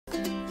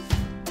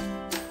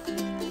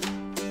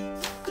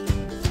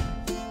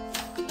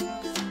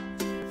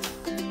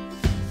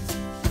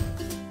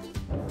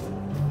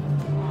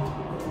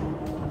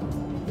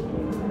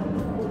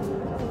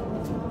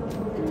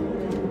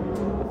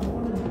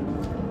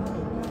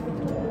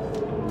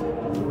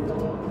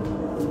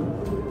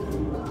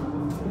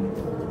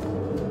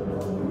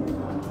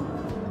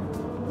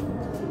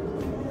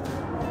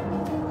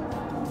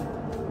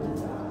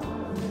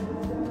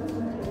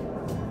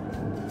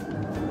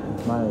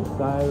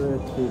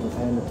Cyrus, Stephen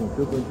Anderson,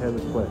 Cooper, and Taylor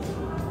Swift.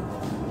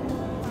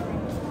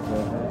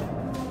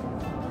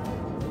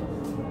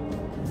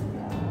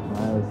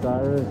 Miley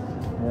Cyrus,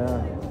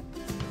 yeah.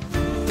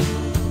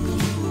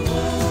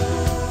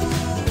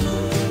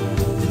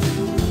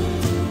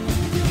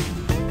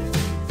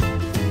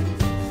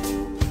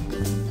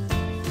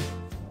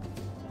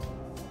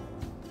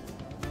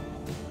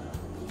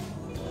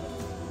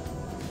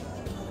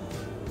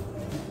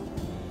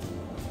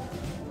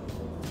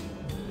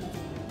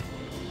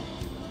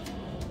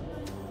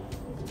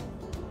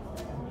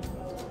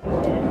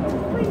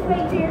 Please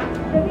wait here.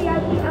 The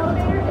VIP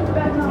elevator is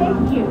about to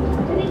take you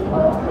to the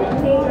ultimate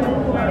neighborhood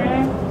corner.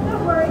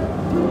 Don't worry,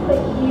 we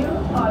put you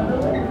on the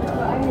list.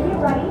 Are you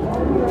ready?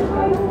 You're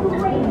going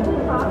straight to the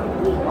top.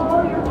 Meet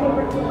all your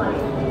favorites in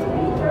life. Be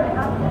sure to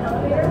ask the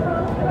elevator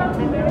host about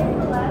the very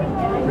select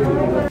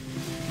and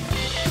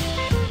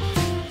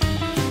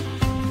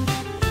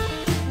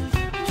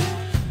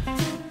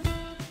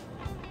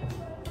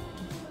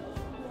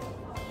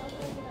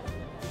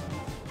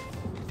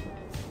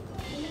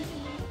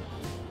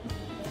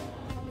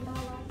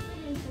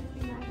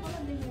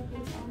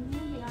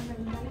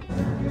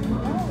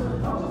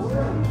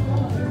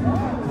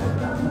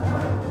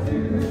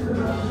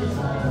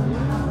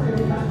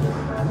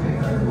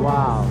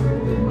Wow.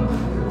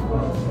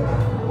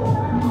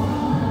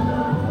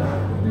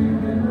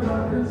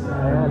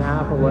 And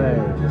half away.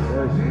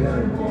 There's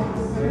good.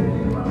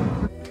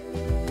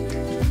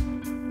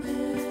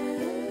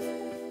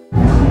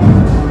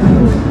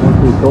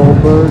 Monkey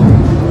Goldberg.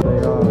 They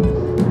are.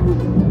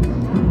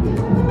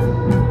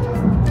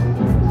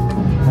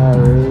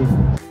 Harry.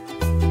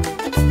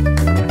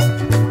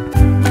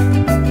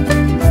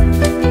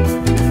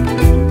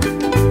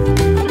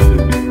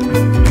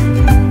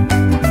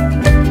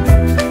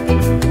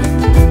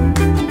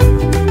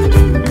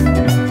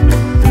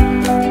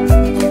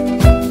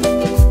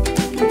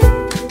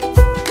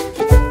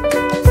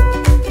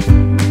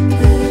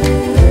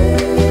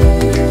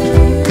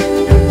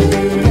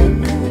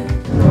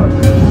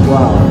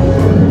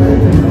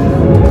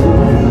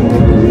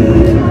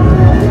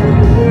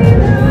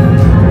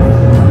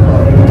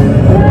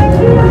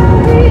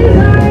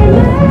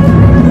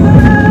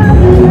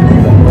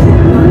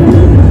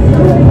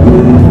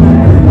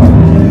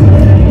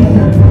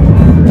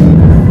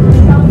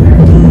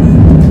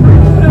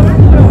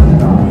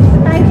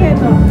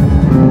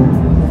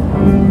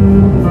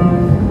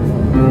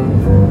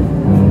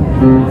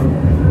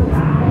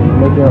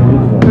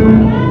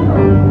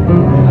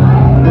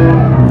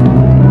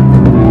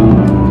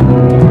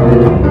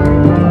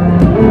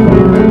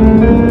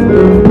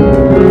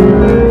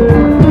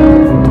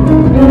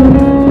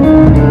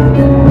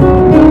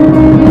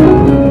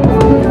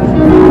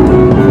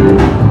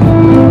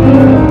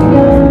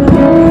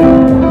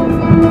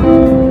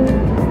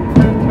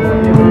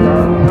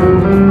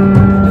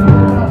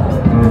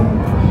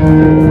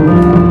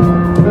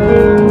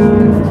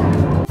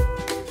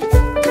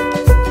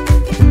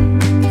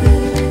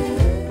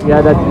 Yeah,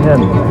 that's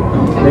him.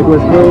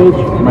 Nicolas Cage,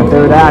 my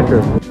favorite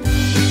actor.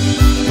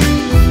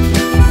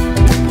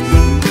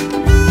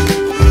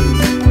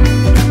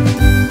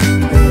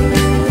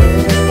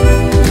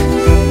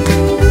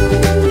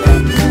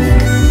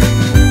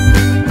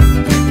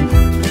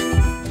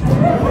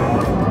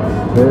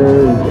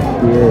 There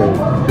she is,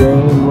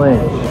 Jane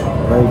Lynch,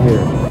 right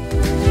here.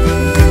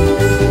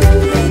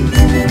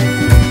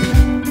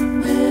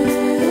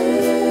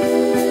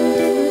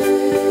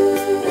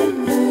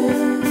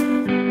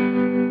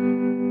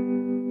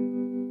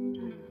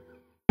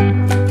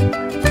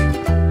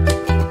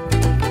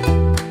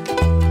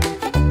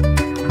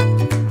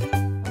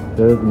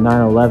 There's the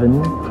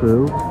 9/11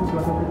 crew.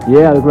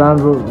 Yeah, the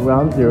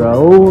ground zero.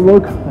 Oh,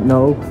 look.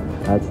 No,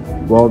 that's,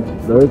 well,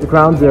 there's the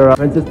ground zero.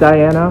 Princess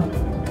Diana.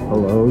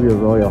 Hello, Your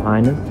Royal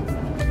Highness.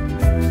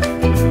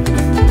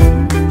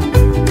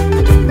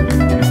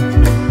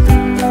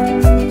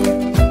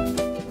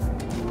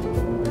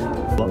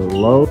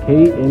 Hello,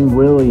 Kate and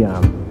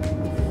William.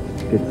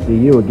 Good to see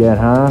you again,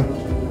 huh?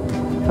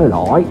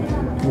 Hello.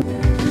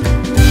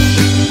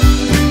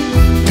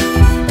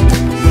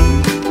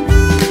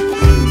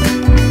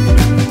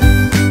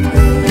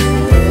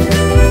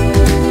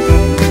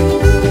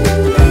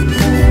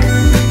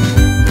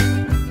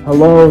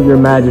 Hello, Your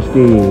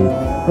Majesty.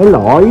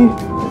 Hello.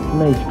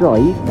 Nice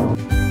drive.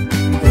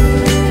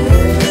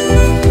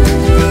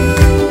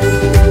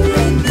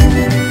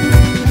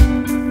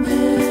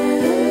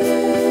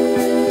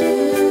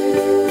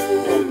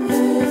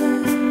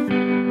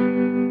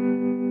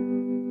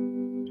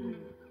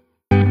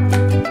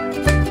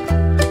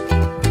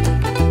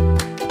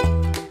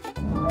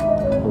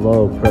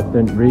 Hello,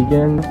 President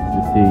Reagan. Good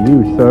to see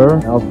you, sir.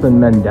 Nelson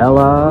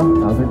Mandela.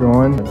 How's it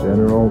going?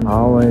 General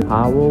Colin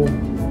Powell.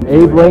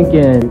 Abe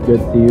Lincoln. Good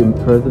to see you,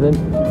 President.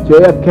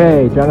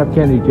 JFK. John F.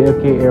 Kennedy,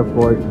 JFK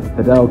Airport.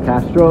 Fidel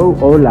Castro.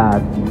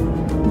 Hola.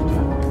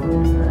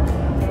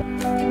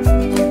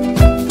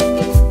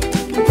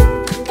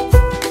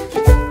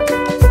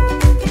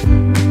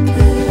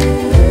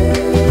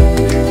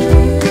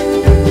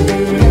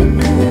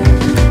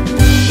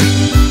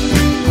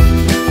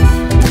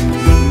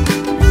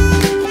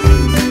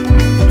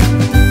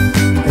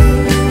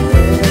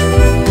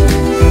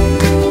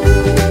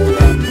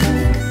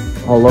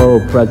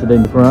 hello,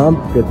 President Trump.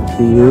 Good to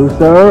see you,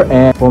 sir.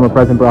 And former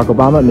President Barack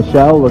Obama.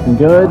 Michelle, looking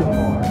good.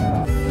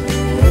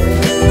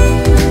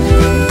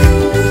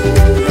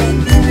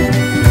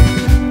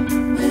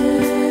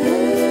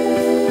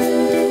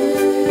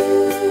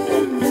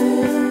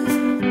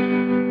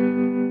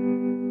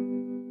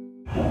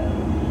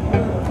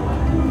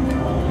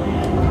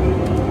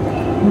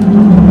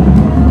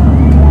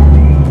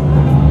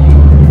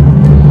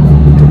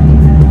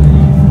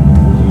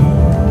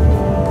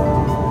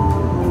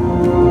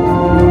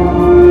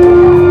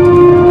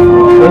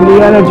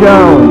 Indiana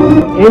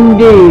Jones.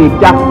 Indeed,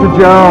 Dr.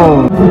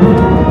 Jones.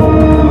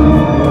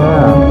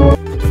 Yeah.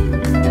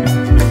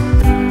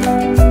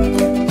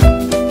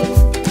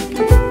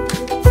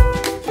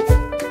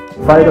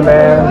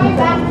 Spider-Man.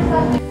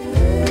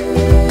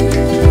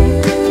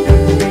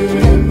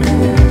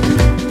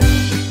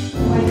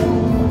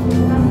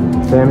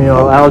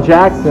 Samuel L.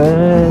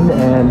 Jackson.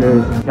 And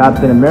there's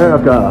Captain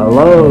America.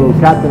 Hello,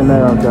 Captain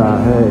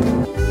America.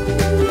 Hey.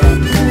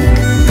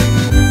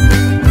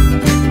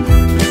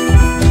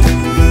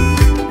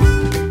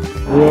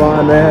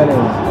 Elon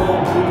Manning.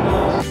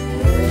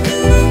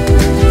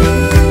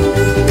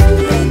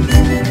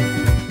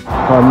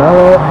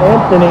 Carmelo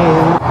Anthony.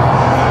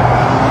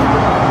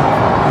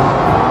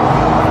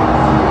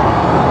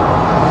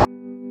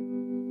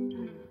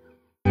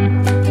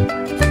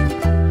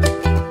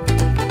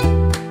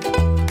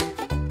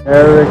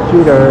 Eric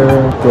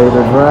Jeter.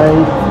 David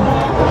Wright.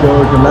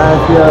 Joe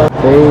DiMaggio.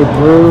 Babe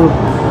Ruth.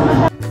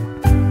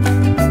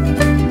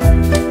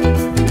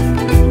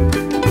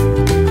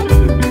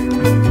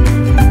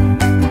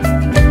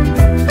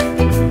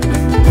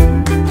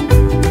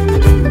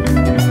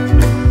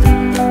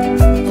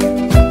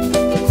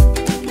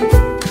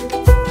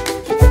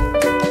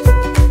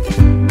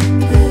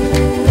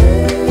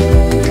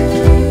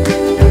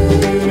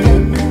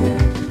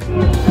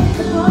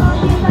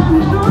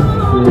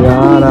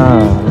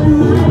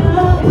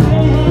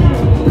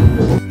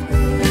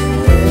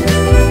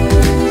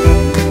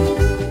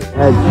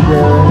 Ed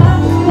Sheeran.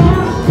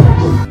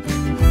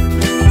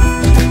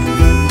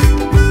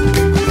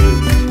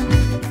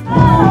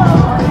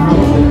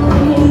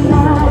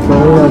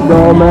 Selena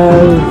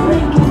Gomez.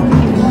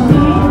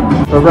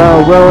 Pharrell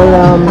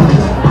Williams.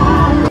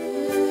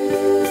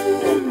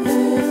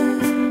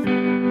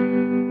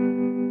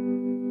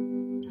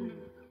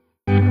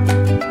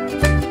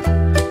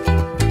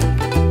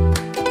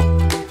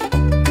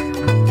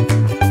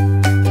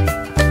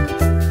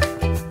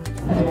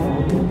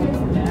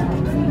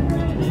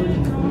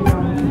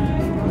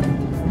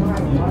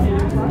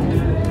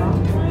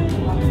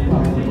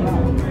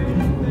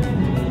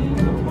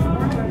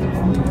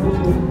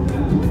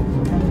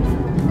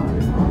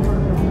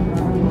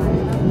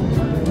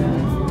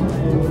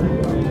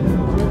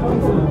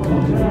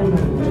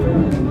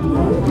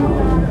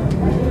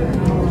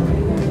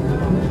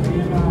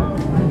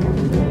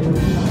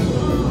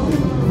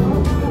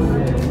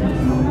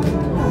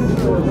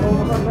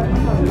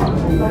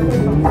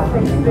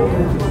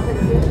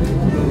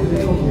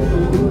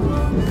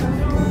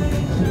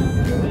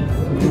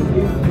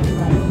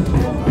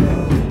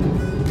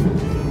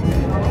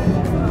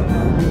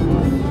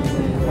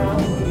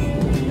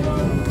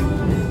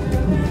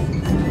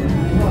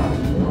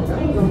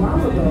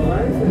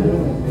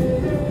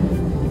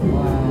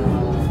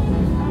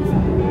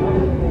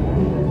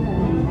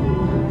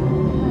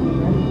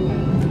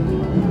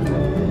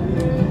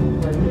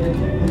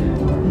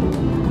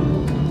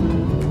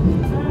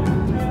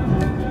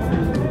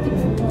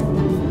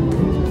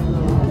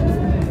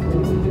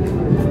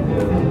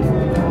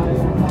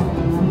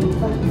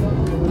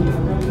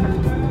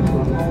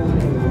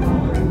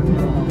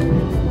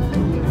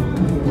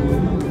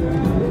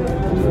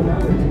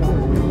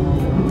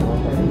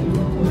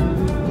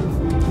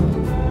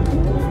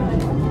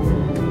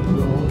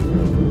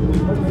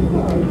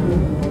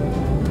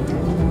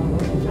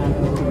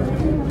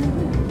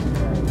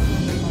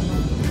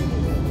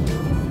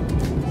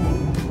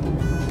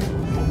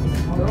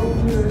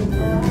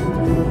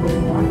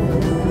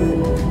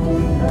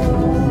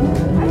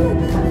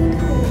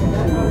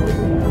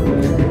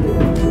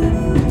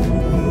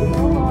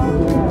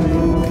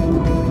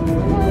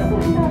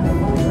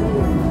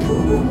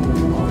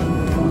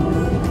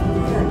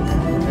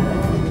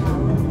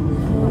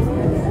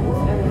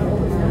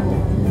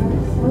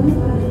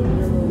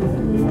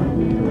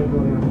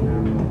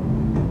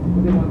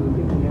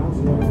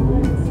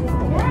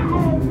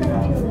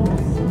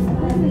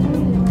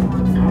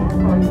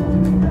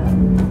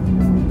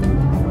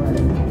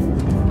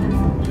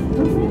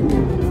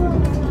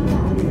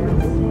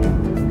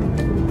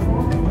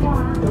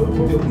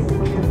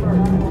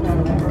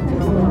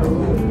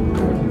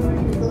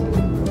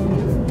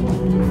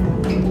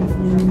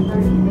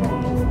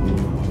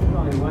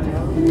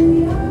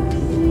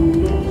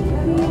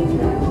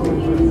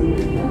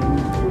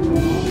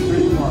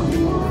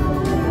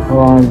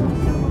 Hold on.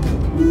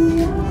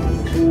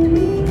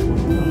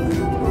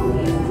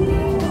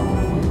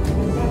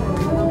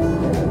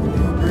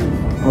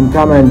 I'm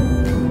coming.